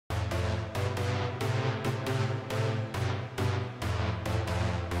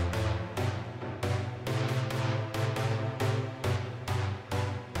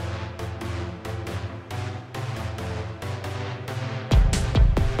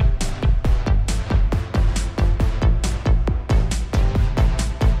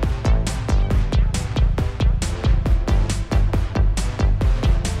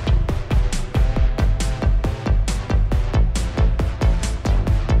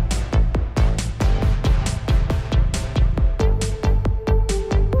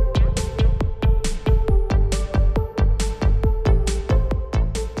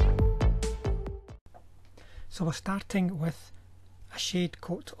starting with a shade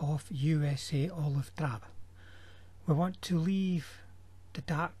coat of USA Olive Drab. We want to leave the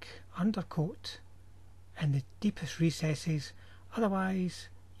dark undercoat in the deepest recesses, otherwise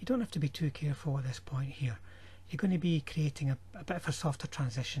you don't have to be too careful at this point here. You're going to be creating a bit of a softer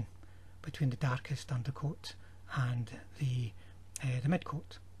transition between the darkest undercoat and the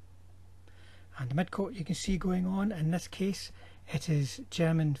midcoat. And the midcoat you can see going on, in this case it is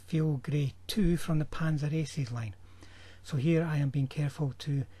German Field Grey 2 from the Panzer Aces line. So here I am being careful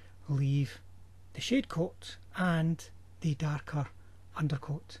to leave the shade coat and the darker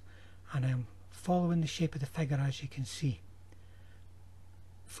undercoat, and I'm following the shape of the figure, as you can see,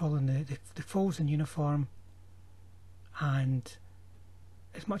 following the folds in uniform, and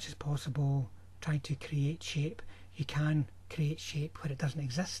as much as possible trying to create shape. You can create shape where it doesn't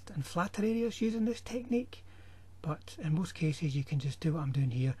exist in flatter areas using this technique, but in most cases you can just do what I'm doing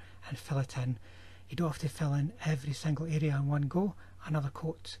here and fill it in. You don't have to fill in every single area in one go. Another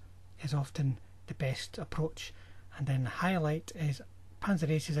coat is often the best approach. And then the highlight is Panzer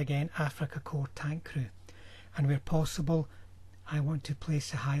Aces again, Afrika Korps Tank Crew, and where possible I want to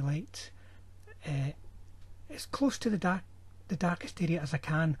place the highlight as close to the darkest area as I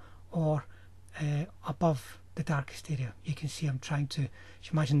can, or above the darkest area. You can see I'm trying to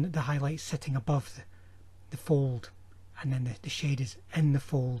imagine the highlight sitting above the fold, and then the shade is in the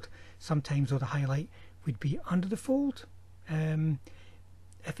fold. Sometimes though the highlight would be under the fold.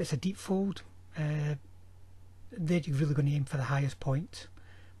 If it's a deep fold, then you're really going to aim for the highest point.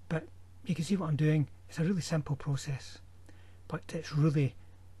 But you can see what I'm doing. It's a really simple process, but it's really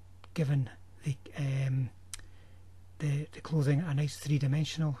given the clothing a nice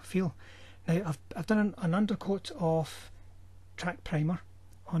three-dimensional feel. Now I've done an undercoat of track primer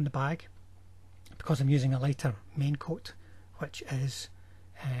on the bag because I'm using a lighter main coat, which is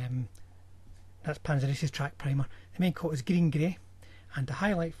that's Panzer Aces track primer. The main coat is green grey, and the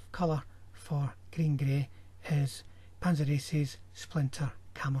highlight colour for green grey is Panzer Aces Splinter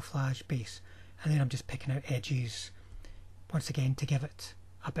Camouflage Base, and then I'm just picking out edges once again to give it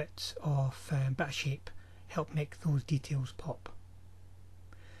a bit of shape, help make those details pop.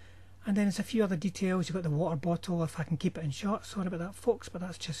 And then there's a few other details. You've got the water bottle, if I can keep it in shot, sorry about that folks, but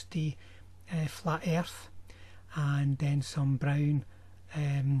that's just the flat earth. And then some brown,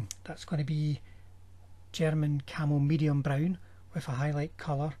 that's going to be German Camo Medium Brown with a highlight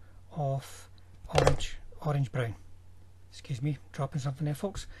colour of orange brown. Excuse me, dropping something there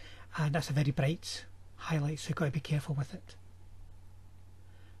folks. And that's a very bright highlight, so you've got to be careful with it.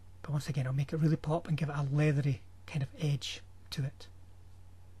 But once again, I'll make it really pop and give it a leathery kind of edge to it.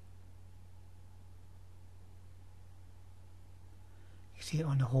 You see it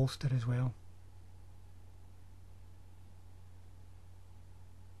on the holster as well.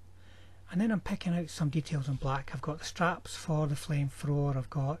 And then I'm picking out some details in black. I've got the straps for the Flamethrower, I've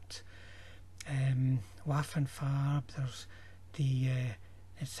got Waffenfarb, there's the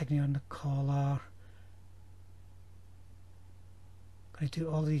insignia on the collar. I'm going to do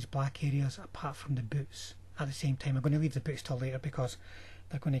all these black areas apart from the boots at the same time. I'm going to leave the boots till later because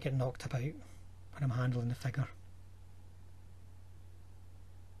they're going to get knocked about when I'm handling the figure.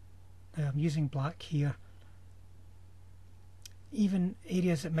 Now I'm using black here. Even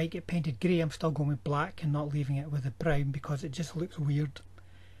areas that might get painted grey, I'm still going with black and not leaving it with the brown because it just looks weird.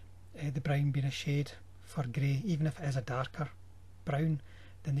 The brown being a shade for grey, even if it is a darker brown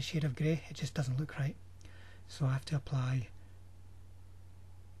than the shade of grey, it just doesn't look right. So I have to apply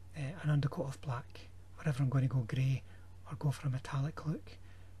an undercoat of black wherever I'm going to go grey or go for a metallic look.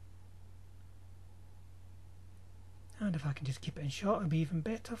 And if I can just keep it in shot, it'll be even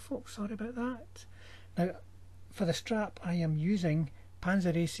better folks, sorry about that. Now for the strap I am using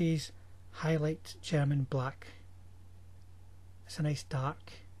Panzer Aces Highlight German Black. It's a nice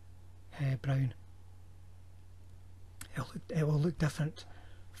dark brown. It will look different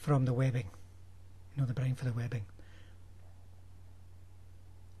from the webbing, you know, the brown for the webbing.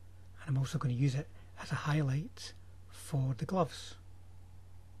 And I'm also going to use it as a highlight for the gloves.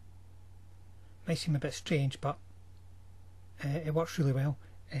 Might seem a bit strange, but it works really well.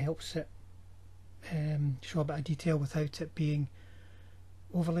 It helps it show a bit of detail without it being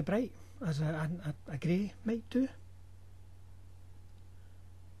overly bright, as a grey might do.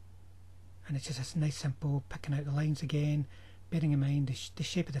 And it's just a nice simple picking out the lines again, bearing in mind the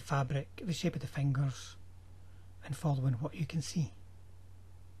shape of the fabric, the shape of the fingers, and following what you can see.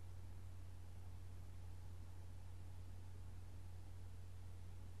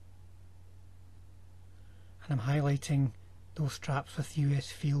 And I'm highlighting those straps with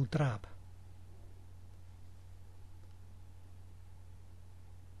US Field Drab.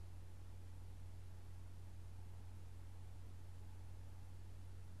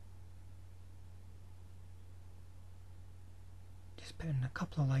 putting a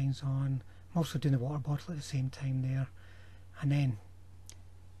couple of lines on. I'm also doing the water bottle at the same time there, and then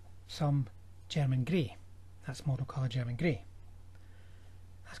some German grey. That's model colour German grey.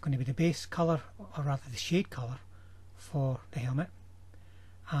 That's going to be the base colour, or rather the shade colour, for the helmet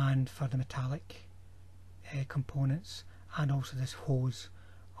and for the metallic components, and also this hose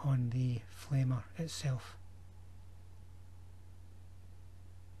on the flamer itself.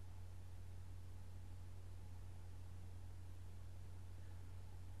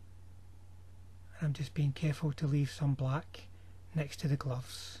 And I'm just being careful to leave some black next to the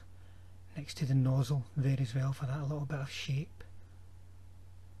gloves, next to the nozzle there as well, for that little bit of shape.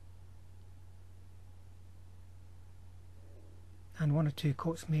 And 1 or 2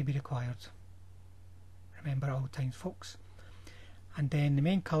 coats may be required, remember at all times, folks. And then the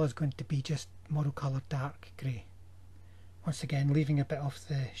main colour is going to be just model colour dark grey. Once again, leaving a bit of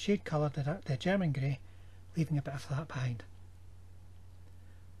the shade colour, the German grey, leaving a bit of that behind.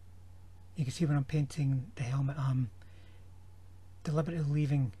 You can see when I'm painting the helmet, I'm deliberately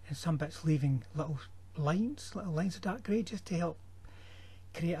leaving, in some bits, leaving little lines of dark grey, just to help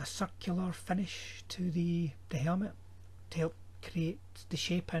create a circular finish to the helmet, to help create the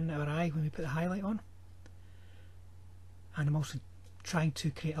shape in our eye when we put the highlight on. And I'm also trying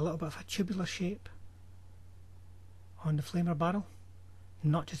to create a little bit of a tubular shape on the flamer barrel,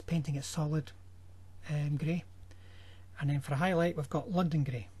 not just painting it solid grey. And then for a highlight we've got London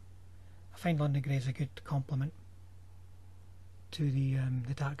grey. I find London grey is a good complement to the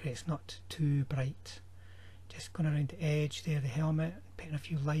dark grey. It's not too bright. Just going around the edge there, the helmet, painting a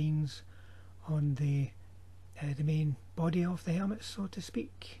few lines on the main body of the helmet, so to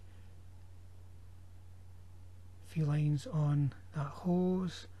speak. A few lines on that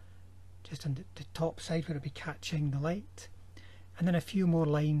hose, just on the top side where it'll be catching the light, and then a few more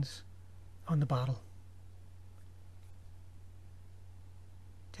lines on the barrel,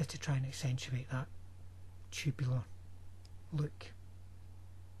 just to try and accentuate that tubular look.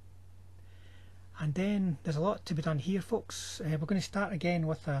 And then there's a lot to be done here, folks. We're going to start again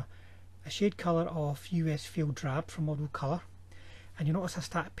with a shade colour of US Field Drab from Model Colour, and you notice I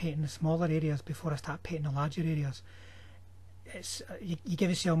start painting the smaller areas before I start painting the larger areas. It's you give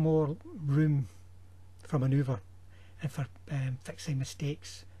yourself more room for manoeuvre and for fixing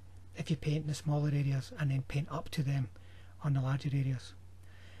mistakes if you paint the smaller areas and then paint up to them on the larger areas.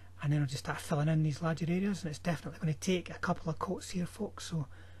 And then I'll just start filling in these larger areas, and it's definitely going to take a couple of coats here, folks, so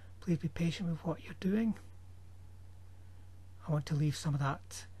please be patient with what you're doing. I want to leave some of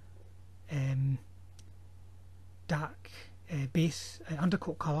that dark base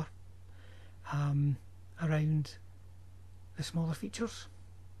undercoat colour around the smaller features,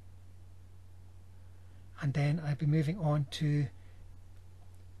 and then I'll be moving on to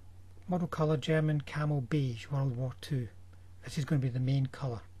Model Colour German Camel Beige World War II. This is going to be the main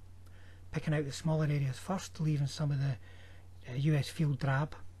colour. Picking out the smaller areas first, leaving some of the US Field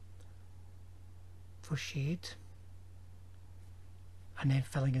Drab for shade, and then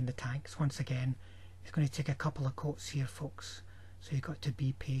filling in the tanks. Once again, it's going to take a couple of coats here, folks, so you've got to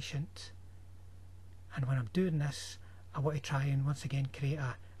be patient. And when I'm doing this, I want to try and once again create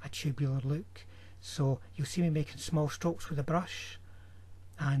a tubular look. So you'll see me making small strokes with a brush,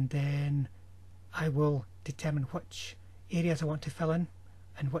 and then I will determine which areas I want to fill in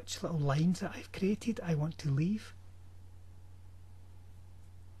and which little lines that I've created I want to leave.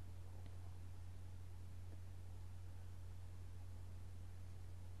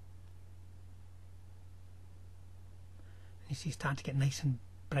 You see it's starting to get nice and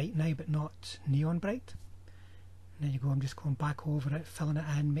bright now, but not neon bright. And there you go, I'm just going back over it, filling it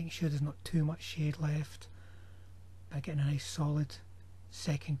in, making sure there's not too much shade left, by getting a nice solid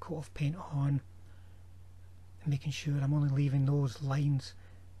second coat of paint on, and making sure I'm only leaving those lines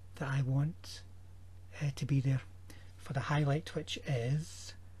that I want to be there for the highlight, which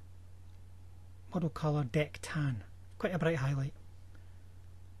is Model Colour Deck Tan. Quite a bright highlight.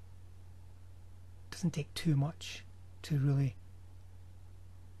 Doesn't take too much to really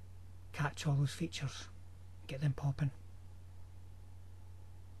catch all those features, get them popping.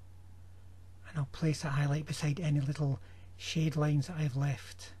 And I'll place that highlight beside any little shade lines that I've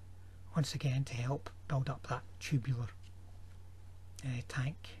left, once again to help build up that tubular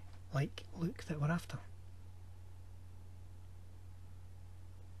tank-like look that we're after.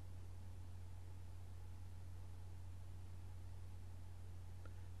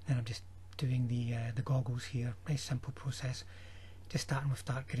 Then I'm just doing the goggles here. Nice simple process, just starting with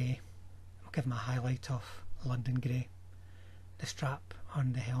dark grey. I'll give them a highlight of London grey. The strap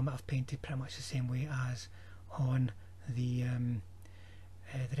on the helmet I've painted pretty much the same way as on the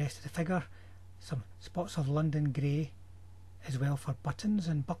rest of the figure. Some spots of London grey as well for buttons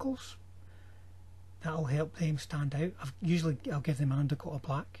and buckles. That'll help them stand out. I'll give them an undercoat of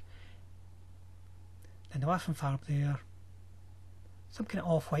black. And the waffle farb there, some kind of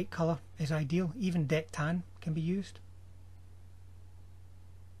off-white colour is ideal. Even deck tan can be used.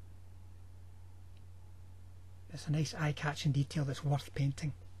 It's a nice eye-catching detail that's worth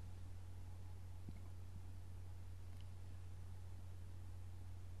painting.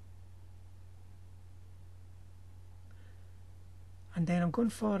 And then I'm going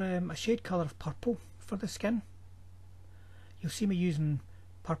for a shade colour of purple for the skin. You'll see me using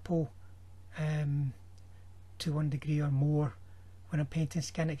purple to 1 degree or more when I'm painting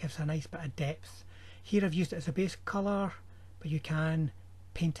skin. It gives a nice bit of depth. Here I've used it as a base colour, but you can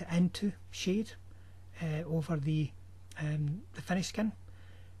paint it into shade over the finished skin,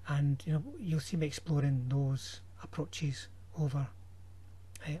 and you'll see me exploring those approaches over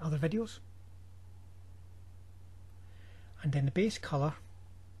other videos. And then the base colour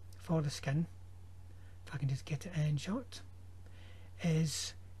for the skin, if I can just get it in shot,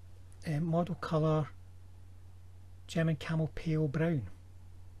 is model colour German Camel Pale Brown.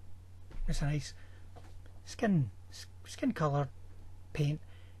 It's a nice skin colour paint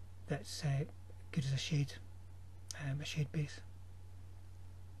that's good as a shade base.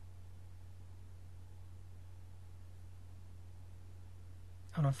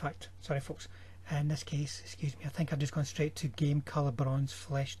 Oh no, in fact, sorry folks, in this case, excuse me, I think I've just gone straight to Game Colour Bronze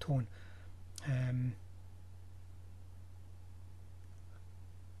Flesh Tone,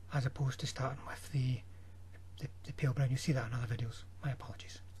 as opposed to starting with the pale brown. You'll see that in other videos, my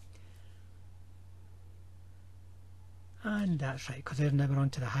apologies. And that's right, because now we're on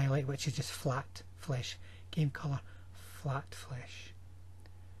to the highlight, which is just flat flesh. Game Colour Flat Flesh.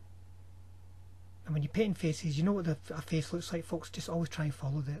 And when you're painting faces, you know what a face looks like, folks. Just always try and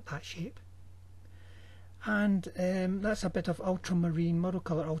follow that shape. And that's a bit of ultramarine, model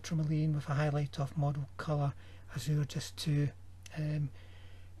colour ultramarine with a highlight of model colour azure, just to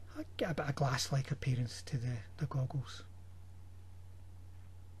get a bit of glass-like appearance to the goggles.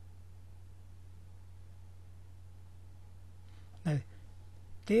 Now,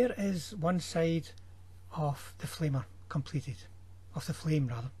 there is one side of the flamer completed, of the flame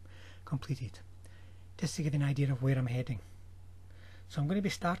rather, completed, just to give you an idea of where I'm heading. So I'm going to be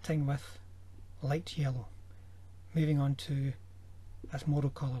starting with light yellow, moving on to, that's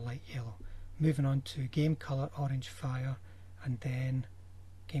model colour light yellow, moving on to game colour orange fire, and then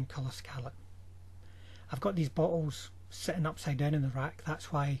game colour scarlet. I've got these bottles sitting upside down in the rack.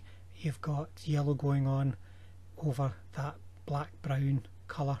 That's why you've got yellow going on over that black brown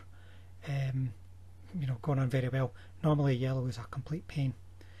colour, going on very well. Normally yellow is a complete pain,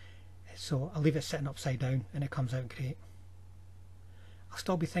 so I'll leave it sitting upside down and it comes out great. I'll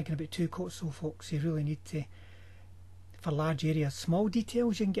still be thinking about 2 coats though, folks. You really need to, for large areas, small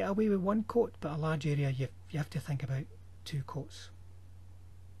details you can get away with 1 coat, but a large area you have to think about 2 coats.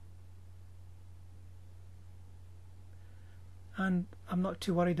 And I'm not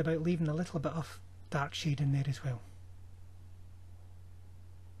too worried about leaving a little bit of dark shade in there as well.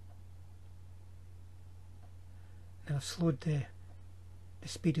 Now I've slowed the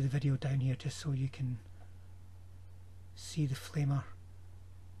speed of the video down here just so you can see the flamer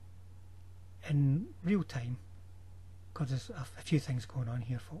in real time, because there's a few things going on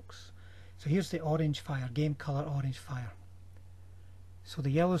here, folks. So here's the orange fire, game colour orange fire. So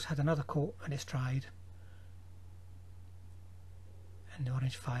the yellow's had another coat and it's dried, and the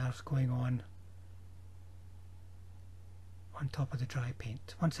orange fire's going on top of the dry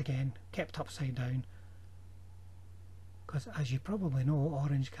paint. Once again, kept upside down, because as you probably know,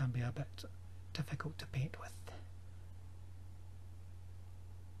 orange can be a bit difficult to paint with.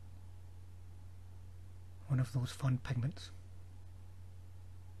 One of those fun pigments.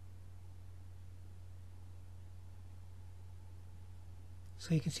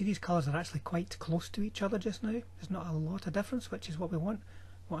 So you can see these colours are actually quite close to each other just now. There's not a lot of difference, which is what we want.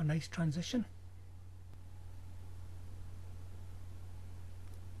 What a nice transition.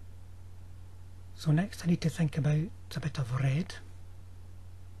 So next I need to think about a bit of red.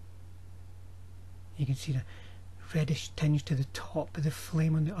 You can see the reddish tinge to the top of the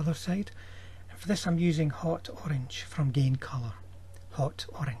flame on the other side. And for this I'm using Hot Orange from Gain Colour. Hot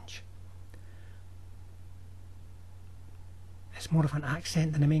Orange. It's more of an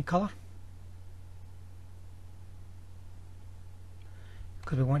accent than the main colour,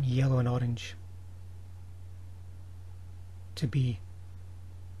 because we want yellow and orange to be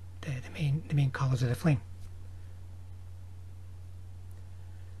the main colours of the flame.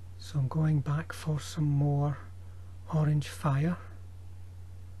 So I'm going back for some more orange fire.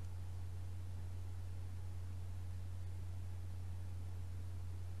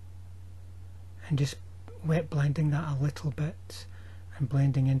 and just wet blending that a little bit and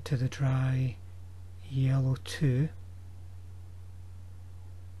blending into the dry yellow too.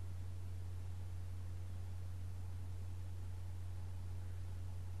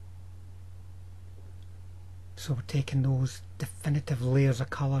 So we're taking those definitive layers of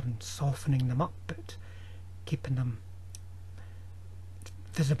colour and softening them up, but keeping them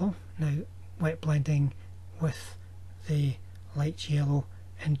visible. Now wet blending with the light yellow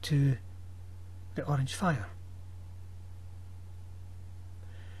into the orange fire.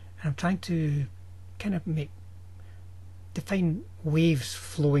 And I'm trying to kind of define waves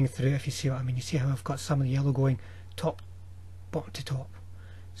flowing through, if you see what I mean. You see how I've got some of the yellow going top, bottom to top.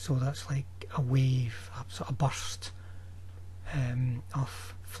 So that's like a wave, a sort of burst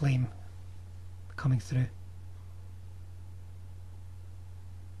of flame coming through.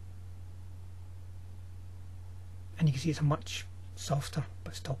 And you can see it's a much softer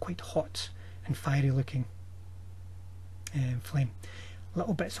but still quite hot and fiery looking flame.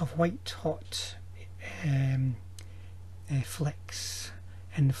 Little bits of white hot flicks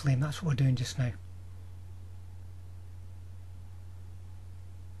in the flame. That's what we're doing just now.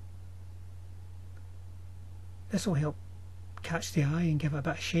 This will help catch the eye and give it a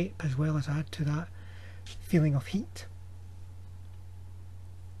bit of shape, as well as add to that feeling of heat.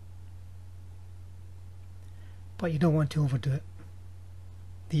 But you don't want to overdo it.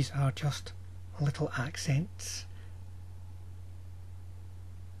 These are just little accents.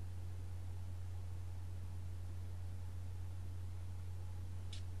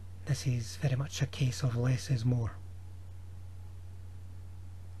 This is very much a case of less is more.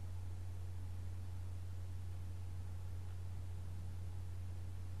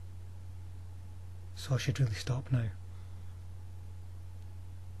 So I should really stop now.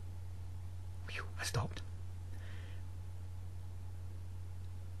 Whew, I stopped.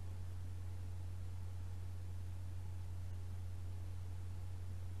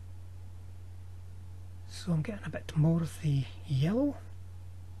 So I'm getting a bit more of the yellow.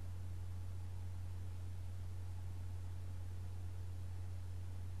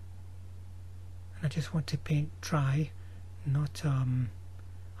 And I just want to paint dry, not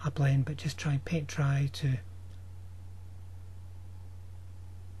a blend, but just try and paint dry to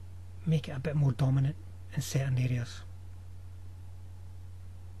make it a bit more dominant in certain areas.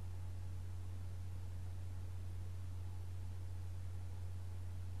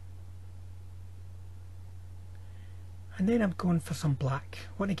 And then I'm going for some black.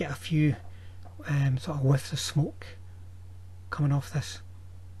 I want to get a few sort of whiffs of smoke coming off this.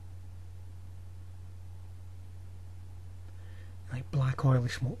 Like black oily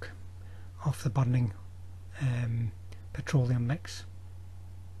smoke off the burning petroleum mix.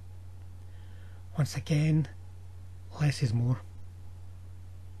 Once again, less is more.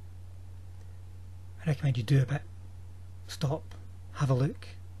 I recommend you do a bit, stop, have a look,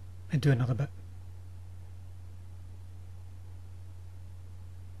 and do another bit.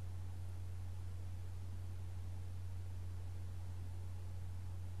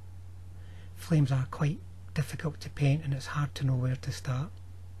 Flames are quite difficult to paint, and it's hard to know where to start.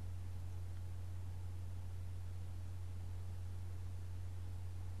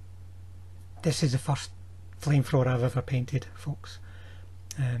 This is the first flamethrower I've ever painted, folks,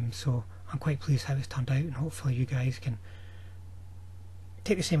 so I'm quite pleased how it's turned out, and hopefully you guys can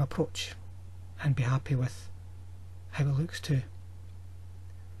take the same approach and be happy with how it looks too.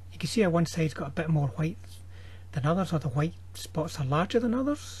 You can see how one side's got a bit more white than others, or the white spots are larger than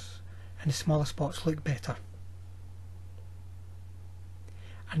others, and the smaller spots look better.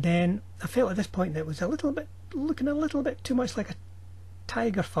 And then I felt at this point that it was looking a little bit too much like a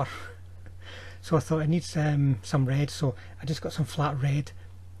tiger fur. So I thought it needs some red, so I just got some flat red,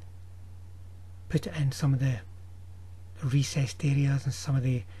 put it in some of the recessed areas and some of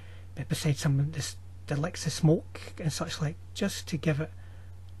the, beside some of the licks of smoke and such like, just to give it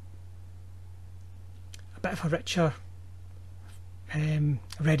a bit of a richer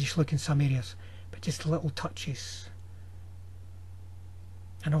reddish look in some areas, but just little touches.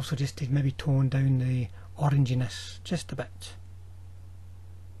 And also just to maybe tone down the oranginess just a bit.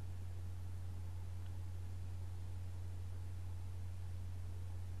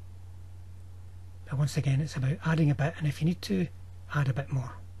 But once again, it's about adding a bit, and if you need to, add a bit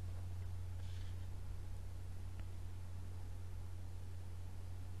more.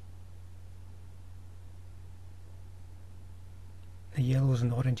 The yellows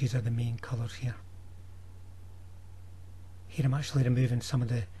and oranges are the main colours here. Here I'm actually removing some of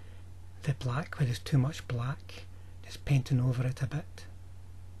the black where there's too much black, just painting over it a bit.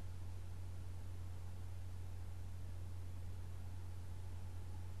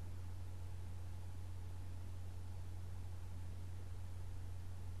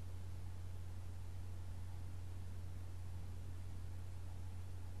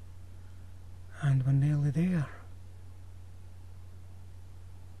 And we're nearly there.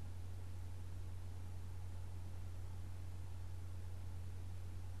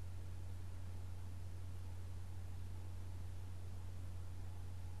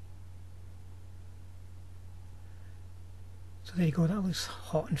 So there you go, that looks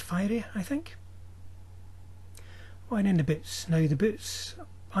hot and fiery, I think. Oh, and then the boots. Now the boots,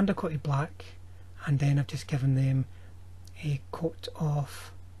 undercoated black, and then I've just given them a coat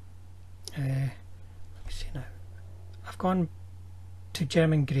of, let me see now, I've gone to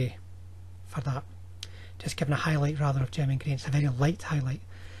German grey for that. Just given a highlight rather of German grey. It's a very light highlight.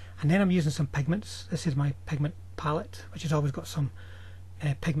 And then I'm using some pigments. This is my pigment palette, which has always got some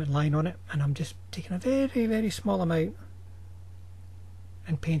pigment line on it, and I'm just taking a very, very small amount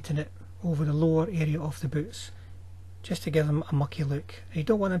and painting it over the lower area of the boots, just to give them a mucky look. You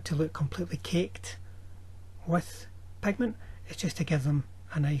don't want them to look completely caked with pigment, it's just to give them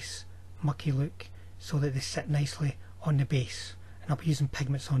a nice mucky look so that they sit nicely on the base. And I'll be using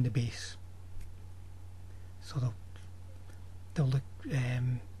pigments on the base, so they'll look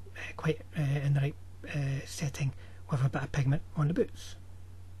quite in the right setting with a bit of pigment on the boots.